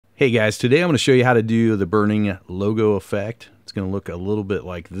Hey guys, today I'm going to show you how to do the burning logo effect. It's going to look a little bit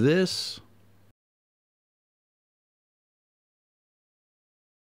like this.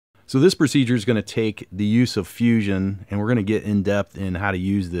 So this procedure is going to take the use of Fusion, and we're going to get in depth in how to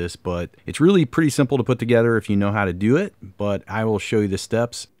use this, but it's really pretty simple to put together if you know how to do it, but I will show you the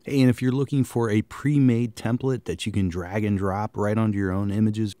steps. Hey, and if you're looking for a pre-made template that you can drag and drop right onto your own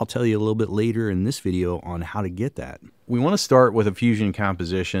images, I'll tell you a little bit later in this video on how to get that. We want to start with a Fusion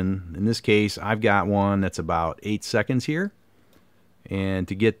composition. In this case, I've got one that's about 8 seconds here, and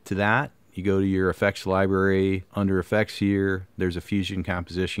to get to that, you go to your effects library. Under effects here, there's a Fusion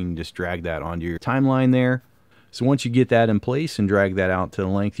composition. Just drag that onto your timeline there. So once you get that in place and drag that out to the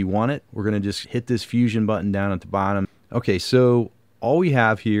length you want it, we're going to just hit this Fusion button down at the bottom. Okay, so all we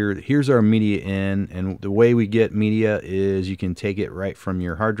have here, here's our media in, and the way we get media is you can take it right from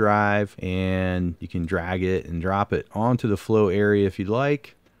your hard drive and you can drag it and drop it onto the flow area if you'd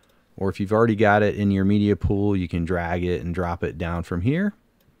like. Or if you've already got it in your media pool, you can drag it and drop it down from here.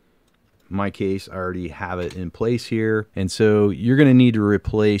 In my case, I already have it in place here. And so you're going to need to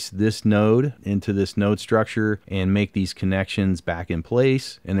replace this node into this node structure and make these connections back in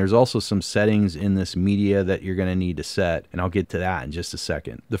place. And there's also some settings in this media that you're going to need to set. And I'll get to that in just a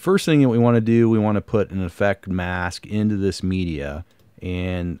second. The first thing that we want to do, we want to put an effect mask into this media.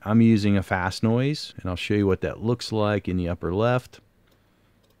 And I'm using a fast noise. And I'll show you what that looks like in the upper left.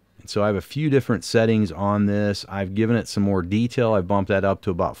 So I have a few different settings on this. I've given it some more detail. I've bumped that up to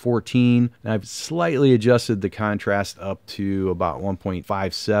about 14. And I've slightly adjusted the contrast up to about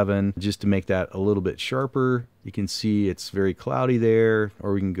 1.57 just to make that a little bit sharper. You can see it's very cloudy there,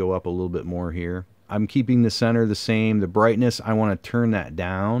 or we can go up a little bit more here. I'm keeping the center the same. The brightness, I want to turn that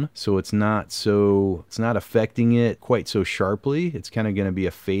down so it's not affecting it quite so sharply. It's kind of going to be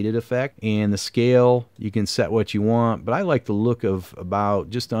a faded effect. And the scale, you can set what you want, but I like the look of about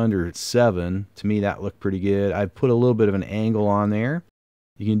just under 7. To me, that looked pretty good. I've put a little bit of an angle on there.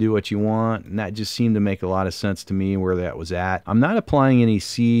 You can do what you want, and that just seemed to make a lot of sense to me where that was at. I'm not applying any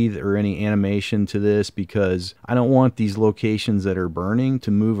seed or any animation to this because I don't want these locations that are burning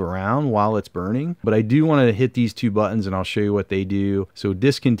to move around while it's burning, but I do want to hit these two buttons and I'll show you what they do. So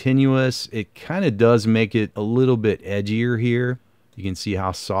discontinuous, it kind of does make it a little bit edgier here. You can see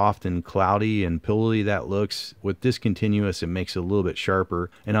how soft and cloudy and pillowy that looks. With discontinuous, it makes it a little bit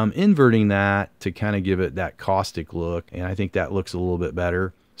sharper. And I'm inverting that to kind of give it that caustic look. And I think that looks a little bit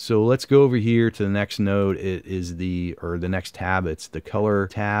better. So let's go over here to the next node. It is the next tab. It's the color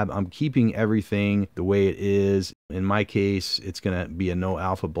tab. I'm keeping everything the way it is. In my case, it's going to be a no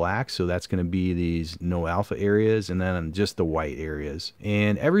alpha black. So that's going to be these no alpha areas and then just the white areas.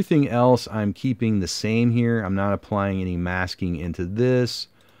 And everything else I'm keeping the same here. I'm not applying any masking into this.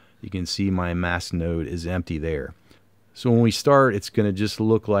 You can see my mask node is empty there. So when we start, it's going to just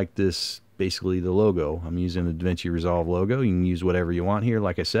look like this. Basically the logo. I'm using the Davinci Resolve logo. You can use whatever you want here,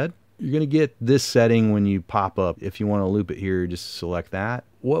 like I said. You're going to get this setting when you pop up. If you want to loop it here, just select that.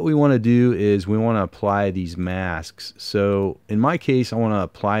 What we want to do is we want to apply these masks. So in my case, I want to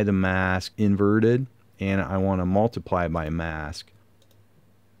apply the mask inverted, and I want to multiply by mask.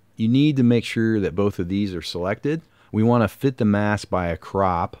 You need to make sure that both of these are selected. We want to fit the mask by a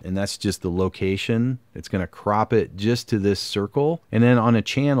crop, and that's just the location. It's going to crop it just to this circle. And then on a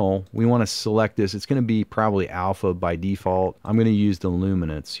channel, we want to select this. It's going to be probably alpha by default. I'm going to use the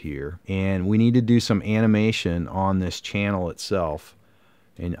luminance here. And we need to do some animation on this channel itself.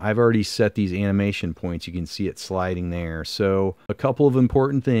 And I've already set these animation points. You can see it sliding there. So a couple of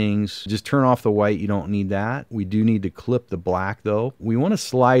important things. Just turn off the white. You don't need that. We do need to clip the black though. We want to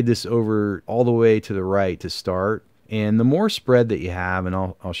slide this over all the way to the right to start. And the more spread that you have, and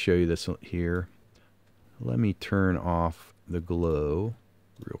I'll show you this here. Let me turn off the glow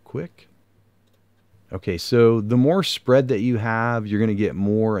real quick. Okay, so the more spread that you have, you're going to get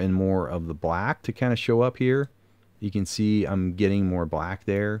more and more of the black to kind of show up here. You can see I'm getting more black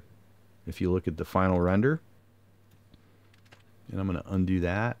there if you look at the final render. And I'm going to undo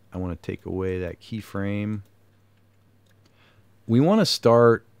that. I want to take away that keyframe. We want to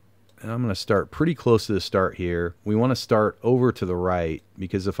start. And I'm going to start pretty close to the start here. We want to start over to the right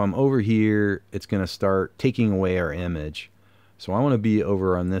because if I'm over here, it's going to start taking away our image. So I want to be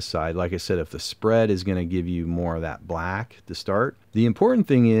over on this side. Like I said, if the spread is going to give you more of that black to start. The important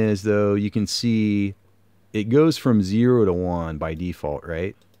thing is, though, you can see it goes from 0 to 1 by default,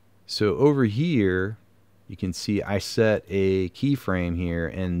 right? So over here, you can see I set a keyframe here,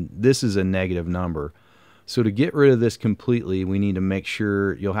 and this is a negative number. So to get rid of this completely, we need to make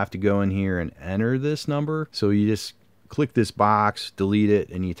sure you'll have to go in here and enter this number. So you just click this box, delete it,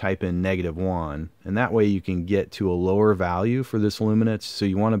 and you type in -1. And that way you can get to a lower value for this luminance. So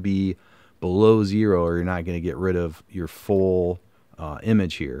you want to be below 0 or you're not going to get rid of your full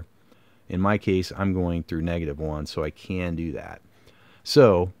image here. In my case, I'm going through -1, so I can do that.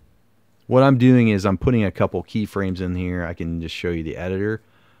 So what I'm doing is I'm putting a couple keyframes in here. I can just show you the editor.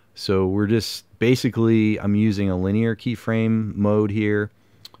 So we're just basically, I'm using a linear keyframe mode here.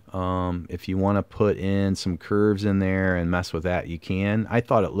 If you want to put in some curves in there and mess with that, you can. I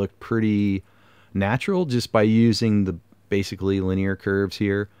thought it looked pretty natural just by using the basically linear curves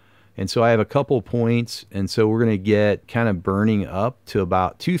here. And so I have a couple points, and so we're going to get kind of burning up to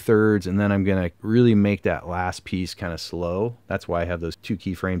about 2/3, and then I'm going to really make that last piece kind of slow. That's why I have those 2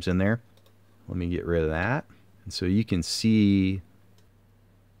 keyframes in there. Let me get rid of that. And so you can see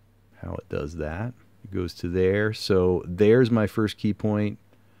how it does that. It goes to there. So there's my first key point,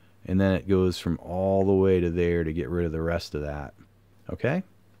 and then it goes from all the way to there to get rid of the rest of that. Okay?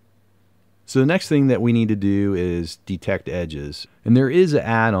 So the next thing that we need to do is detect edges. And there is an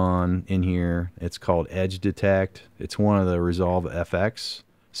add-on in here. It's called Edge Detect. It's one of the Resolve FX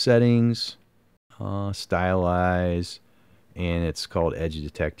settings. Stylize. And it's called Edge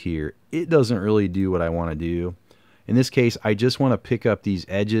Detect here. It doesn't really do what I want to do. In this case, I just want to pick up these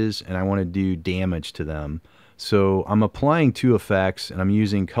edges and I want to do damage to them. So I'm applying 2 effects and I'm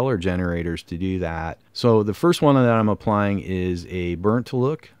using color generators to do that. So the first one that I'm applying is a burnt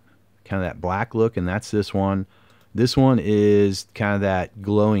look, kind of that black look, and that's this one. This one is kind of that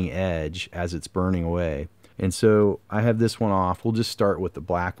glowing edge as it's burning away. And so I have this one off. We'll just start with the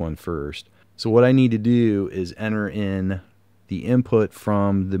black one first. So what I need to do is enter in the input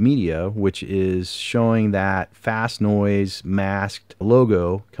from the media, which is showing that fast noise masked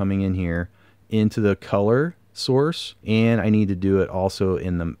logo coming in here into the color source, and I need to do it also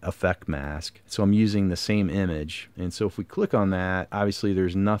in the effect mask. So I'm using the same image, and so if we click on that, obviously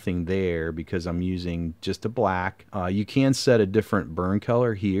there's nothing there because I'm using just a black. You can set a different burn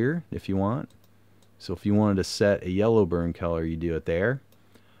color here if you want. So if you wanted to set a yellow burn color, you do it there.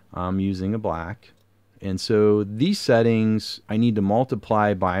 I'm using a black. And so these settings I need to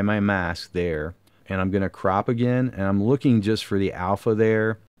multiply by my mask there, and I'm going to crop again, and I'm looking just for the alpha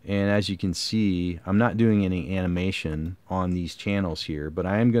there. And as you can see, I'm not doing any animation on these channels here, but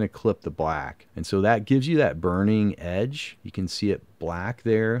I am going to clip the black. And so that gives you that burning edge. You can see it black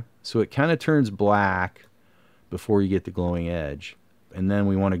there. So it kind of turns black before you get the glowing edge. And then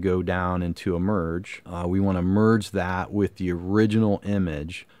we want to go down into a merge. We want to merge that with the original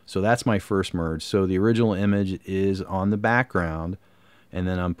image. So that's my first merge. So the original image is on the background, and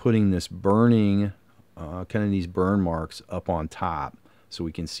then I'm putting this burning, kind of these burn marks up on top so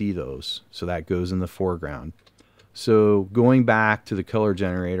we can see those. So that goes in the foreground. So going back to the color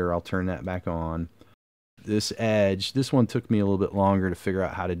generator, I'll turn that back on. This edge, this one took me a little bit longer to figure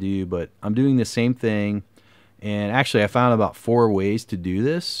out how to do, but I'm doing the same thing. And actually I found about 4 ways to do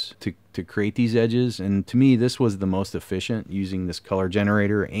this, to create these edges, and to me this was the most efficient, using this color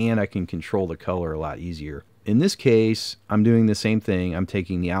generator, and I can control the color a lot easier. In this case, I'm doing the same thing. I'm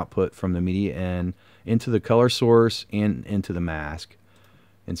taking the output from the media end into the color source and into the mask.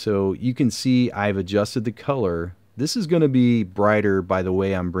 And so you can see I've adjusted the color. This is going to be brighter by the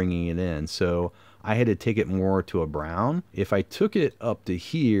way I'm bringing it in. So I had to take it more to a brown. If I took it up to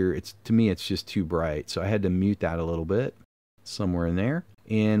here, to me it's just too bright. So I had to mute that a little bit, somewhere in there.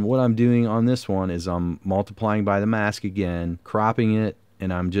 And what I'm doing on this one is I'm multiplying by the mask again, cropping it,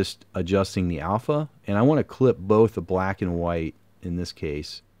 and I'm just adjusting the alpha. And I want to clip both the black and white in this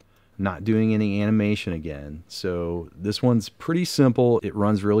case. Not doing any animation again. So this one's pretty simple. It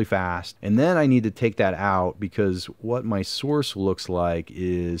runs really fast. And then I need to take that out because what my source looks like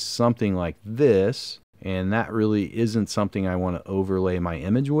is something like this. And that really isn't something I want to overlay my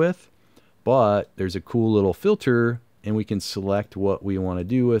image with. But there's a cool little filter and we can select what we want to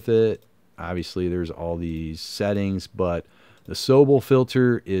do with it. Obviously there's all these settings, but the Sobel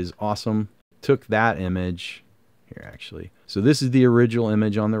filter is awesome. Took that image here actually. So this is the original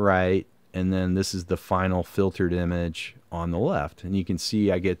image on the right, and then this is the final filtered image on the left. And you can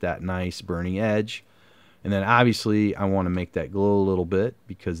see I get that nice burning edge. And then obviously I want to make that glow a little bit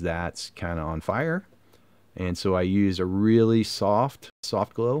because that's kind of on fire. And so I use a really soft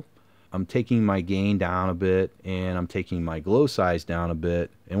glow. I'm taking my gain down a bit and I'm taking my glow size down a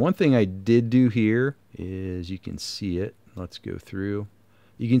bit. And one thing I did do here is, you can see it. Let's go through.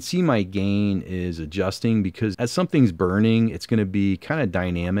 You can see my gain is adjusting because as something's burning, it's going to be kind of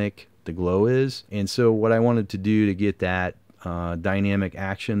dynamic, the glow is. And so what I wanted to do to get that dynamic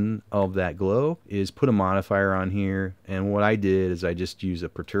action of that glow is put a modifier on here. And what I did is I just use a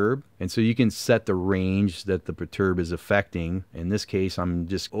perturb. And so you can set the range that the perturb is affecting. In this case, I'm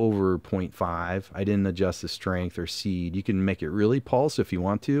just over 0.5. I didn't adjust the strength or seed. You can make it really pulse if you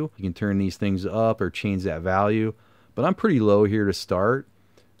want to. You can turn these things up or change that value. But I'm pretty low here to start.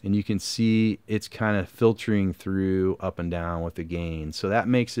 And you can see it's kind of filtering through up and down with the gain. So that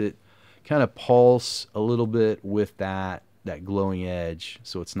makes it kind of pulse a little bit with that glowing edge,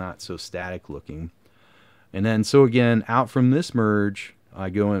 so it's not so static looking. And then so again, out from this merge,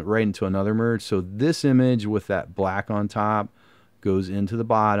 I go right into another merge. So this image with that black on top goes into the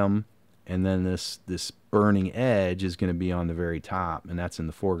bottom, and then this burning edge is going to be on the very top, and that's in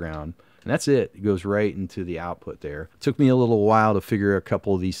the foreground. And that's it. It goes right into the output there. It took me a little while to figure a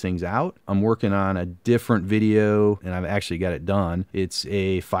couple of these things out. I'm working on a different video, and I've actually got it done. It's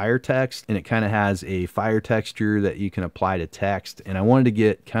a fire text, and it kind of has a fire texture that you can apply to text. And I wanted to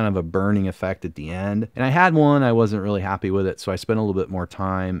get kind of a burning effect at the end. And I had one. I wasn't really happy with it, so I spent a little bit more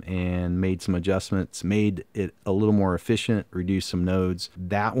time and made some adjustments, made it a little more efficient, reduced some nodes.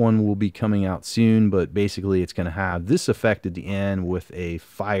 That one will be coming out soon, but basically it's going to have this effect at the end with a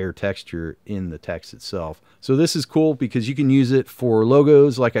fire texture in the text itself. So this is cool because you can use it for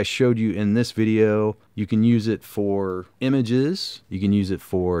logos like I showed you in this video. You can use it for images. You can use it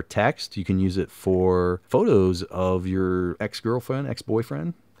for text. You can use it for photos of your ex-girlfriend,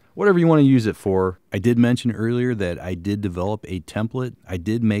 ex-boyfriend, whatever you want to use it for. I did mention earlier that I did develop a template. I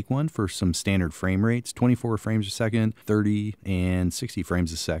did make one for some standard frame rates, 24 frames a second, 30 and 60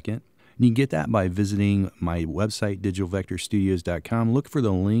 frames a second. You can get that by visiting my website, digitalvectorstudios.com. Look for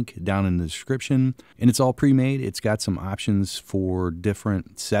the link down in the description. And it's all pre-made. It's got some options for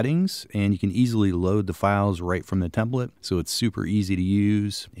different settings, and you can easily load the files right from the template. So it's super easy to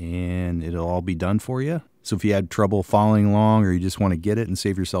use, and it'll all be done for you. So if you had trouble following along or you just want to get it and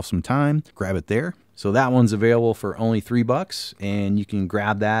save yourself some time, grab it there. So that one's available for only $3, and you can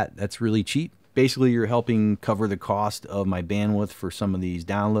grab that. That's really cheap. Basically, you're helping cover the cost of my bandwidth for some of these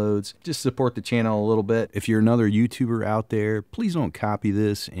downloads. Just support the channel a little bit. If you're another YouTuber out there, please don't copy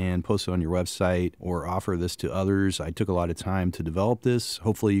this and post it on your website or offer this to others. I took a lot of time to develop this.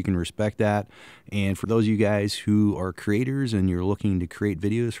 Hopefully you can respect that. And for those of you guys who are creators and you're looking to create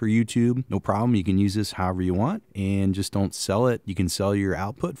videos for YouTube, no problem. You can use this however you want, and just don't sell it. You can sell your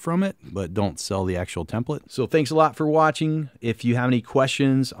output from it, but don't sell the actual template. So thanks a lot for watching. If you have any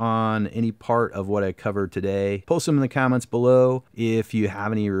questions on any part of what I covered today, post them in the comments below. If you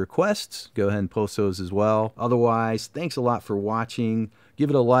have any requests, go ahead and post those as well. Otherwise, thanks a lot for watching. Give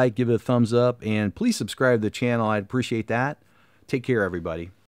it a like, give it a thumbs up, and please subscribe to the channel. I'd appreciate that. Take care, everybody.